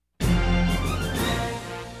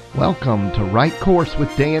Welcome to Right Course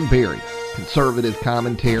with Dan Barry, conservative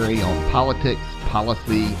commentary on politics,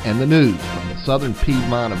 policy, and the news from the southern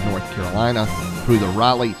Piedmont of North Carolina through the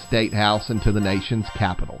Raleigh State House and to the nation's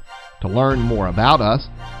capital. To learn more about us,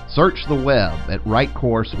 search the web at Right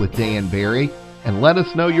Course with Dan Barry and let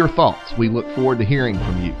us know your thoughts. We look forward to hearing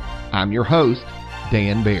from you. I'm your host,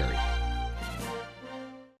 Dan Barry.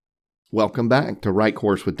 Welcome back to Right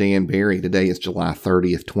Course with Dan Barry. Today is July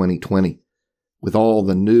 30th, 2020. With all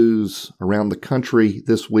the news around the country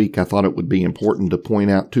this week, I thought it would be important to point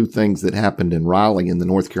out two things that happened in Raleigh in the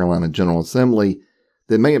North Carolina General Assembly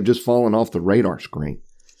that may have just fallen off the radar screen.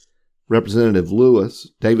 Representative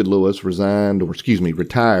David Lewis,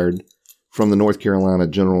 retired from the North Carolina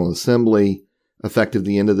General Assembly effective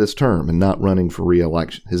the end of this term and not running for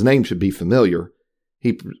re-election. His name should be familiar.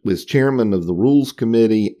 He was chairman of the Rules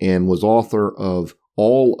Committee and was author of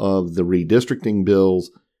all of the redistricting bills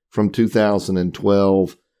from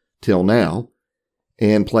 2012 till now,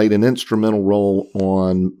 and played an instrumental role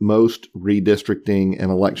on most redistricting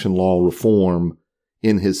and election law reform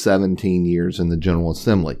in his 17 years in the General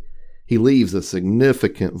Assembly. He leaves a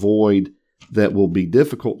significant void that will be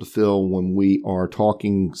difficult to fill when we are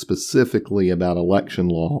talking specifically about election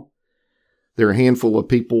law. There are a handful of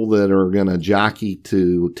people that are going to jockey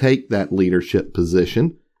to take that leadership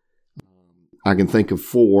position. I can think of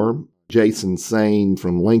four: Jason Sain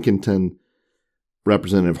from Lincolnton,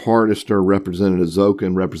 Representative Hardister, Representative Zoka,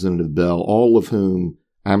 and Representative Bell, all of whom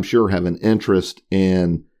I'm sure have an interest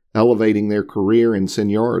in elevating their career and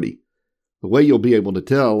seniority. The way you'll be able to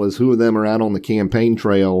tell is who of them are out on the campaign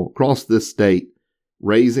trail across this state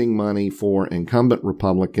raising money for incumbent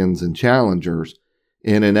Republicans and challengers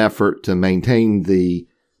in an effort to maintain the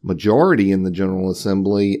majority in the General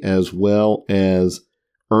Assembly as well as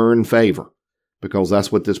earn favor. Because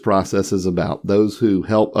that's what this process is about. Those who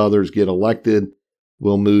help others get elected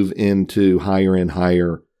will move into higher and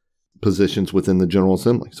higher positions within the General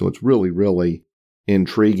Assembly. So it's really, really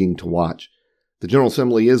intriguing to watch. The General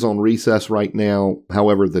Assembly is on recess right now.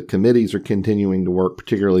 However, the committees are continuing to work,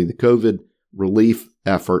 particularly the COVID relief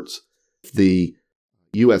efforts. The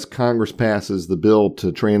U.S. Congress passes the bill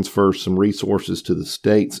to transfer some resources to the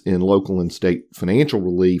states in local and state financial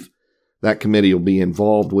relief. That committee will be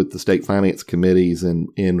involved with the state finance committees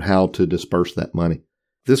in how to disperse that money.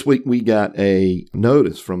 This week, we got a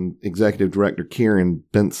notice from Executive Director Karen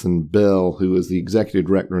Benson Bell, who is the Executive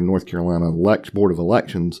Director of North Carolina Board of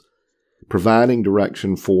Elections, providing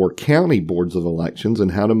direction for county boards of elections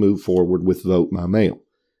and how to move forward with vote by mail.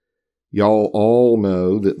 Y'all all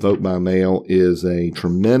know that vote by mail is a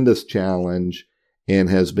tremendous challenge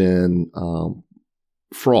and has been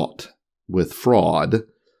fraught with fraud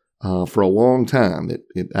for a long time.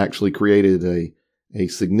 It actually created a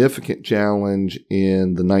significant challenge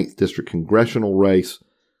in the 9th District congressional race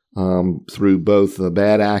through both the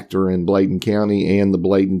bad actor in Bladen County and the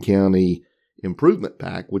Bladen County Improvement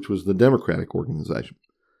PAC, which was the Democratic organization.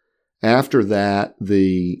 After that,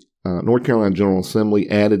 the North Carolina General Assembly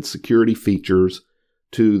added security features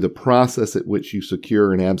to the process at which you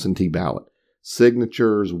secure an absentee ballot: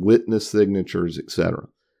 signatures, witness signatures, etc.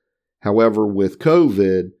 However, with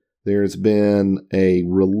COVID, there's been a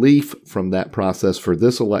relief from that process for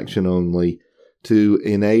this election only to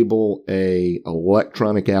enable a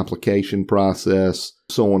electronic application process,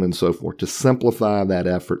 so on and so forth, to simplify that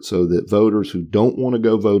effort so that voters who don't want to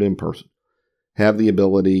go vote in person have the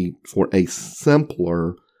ability for a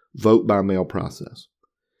simpler vote-by-mail process.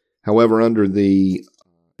 However, under the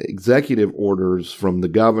executive orders from the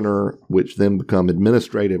governor, which then become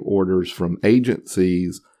administrative orders from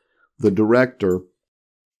agencies, the director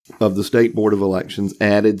of the State Board of Elections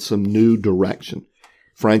added some new direction.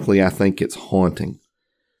 Frankly, I think it's haunting.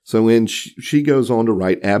 So when she goes on to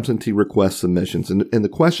write absentee request submissions, and the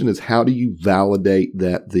question is, how do you validate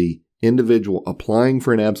that the individual applying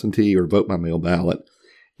for an absentee or vote-by-mail ballot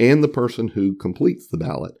and the person who completes the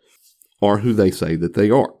ballot are who they say that they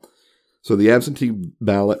are? So the absentee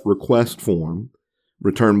ballot request form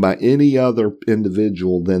returned by any other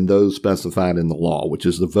individual than those specified in the law, which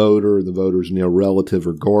is the voter, the voter's near relative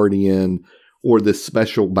or guardian, or this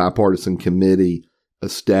special bipartisan committee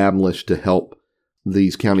established to help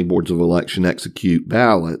these county boards of election execute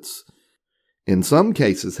ballots. In some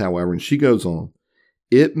cases, however, and she goes on,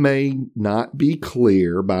 it may not be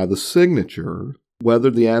clear by the signature whether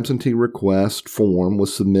the absentee request form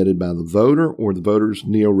was submitted by the voter or the voter's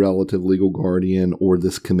near relative, legal guardian, or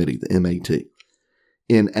this committee, the MAT.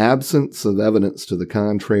 In absence of evidence to the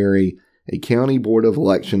contrary, a county board of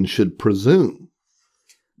elections should presume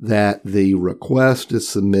that the request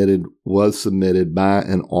was submitted by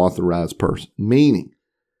an authorized person, meaning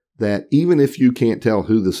that even if you can't tell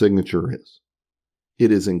who the signature is,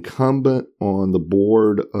 it is incumbent on the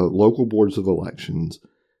local boards of elections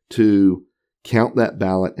to count that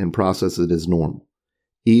ballot and process it as normal,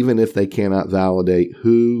 even if they cannot validate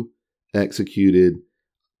who executed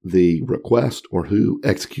the request or who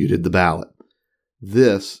executed the ballot.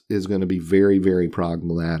 This is going to be very, very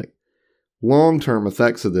problematic. Long-term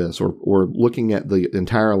effects of this, or looking at the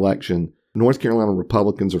entire election, North Carolina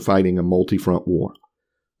Republicans are fighting a multi-front war.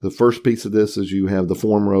 The first piece of this is you have the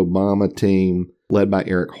former Obama team led by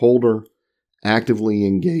Eric Holder actively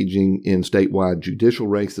engaging in statewide judicial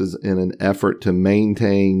races in an effort to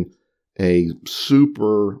maintain a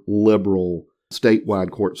super liberal statewide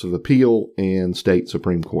courts of appeal and state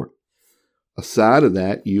Supreme Court. Aside of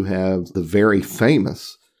that, you have the very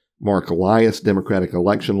famous Mark Elias, Democratic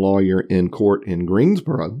election lawyer in court in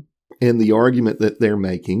Greensboro, and the argument that they're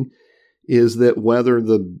making is that whether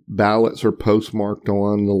the ballots are postmarked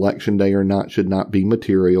on election day or not should not be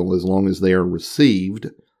material as long as they are received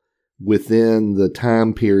within the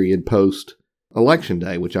time period post-election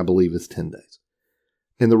day, which I believe is 10 days.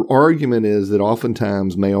 And the argument is that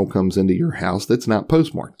oftentimes mail comes into your house that's not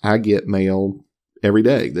postmarked. I get mail every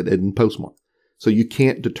day that isn't postmarked. So you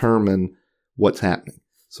can't determine what's happening.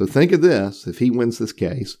 So think of this, if he wins this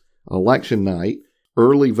case, election night,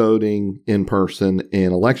 early voting in person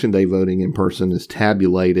and election day voting in person is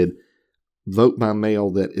tabulated. Vote by mail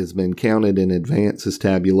that has been counted in advance is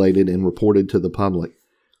tabulated and reported to the public.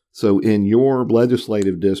 So in your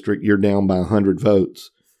legislative district, you're down by 100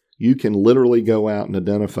 votes. You can literally go out and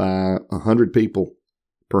identify 100 people,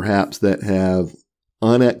 perhaps, that have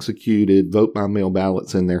unexecuted vote by mail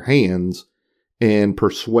ballots in their hands and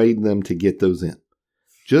persuade them to get those in.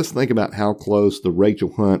 Just think about how close the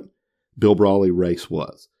Rachel Hunt Bill Brawley race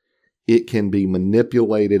was. It can be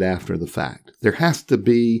manipulated after the fact. There has to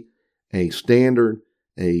be a standard,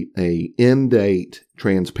 a end date,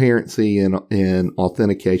 transparency, and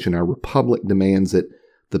authentication. Our republic demands it.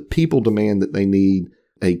 The people demand that they need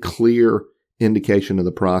a clear indication of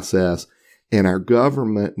the process, and our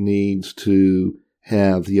government needs to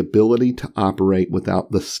have the ability to operate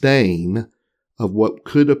without the stain of what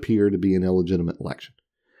could appear to be an illegitimate election.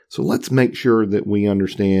 So let's make sure that we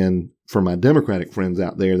understand, for my Democratic friends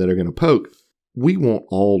out there that are going to poke, we want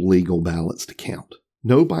all legal ballots to count.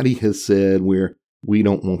 Nobody has said we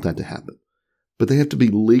don't want that to happen. But they have to be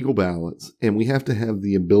legal ballots, and we have to have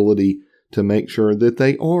the ability to make sure that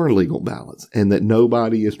they are legal ballots and that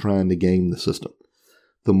nobody is trying to game the system.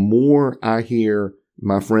 The more I hear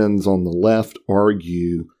my friends on the left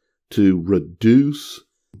argue to reduce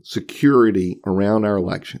security around our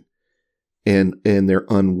election, and their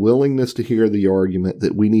unwillingness to hear the argument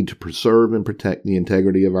that we need to preserve and protect the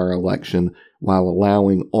integrity of our election while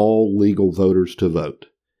allowing all legal voters to vote,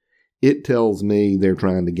 it tells me they're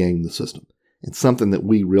trying to game the system. It's something that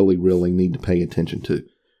we really, really need to pay attention to.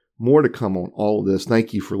 More to come on all of this.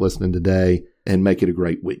 Thank you for listening today, and make it a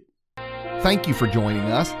great week. Thank you for joining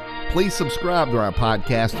us. Please subscribe to our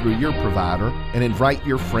podcast through your provider and invite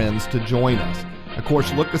your friends to join us. Of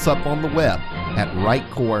course, look us up on the web at Right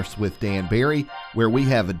Course with Dan Barry, where we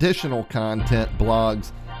have additional content,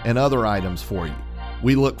 blogs, and other items for you.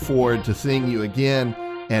 We look forward to seeing you again,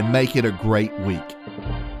 and make it a great week.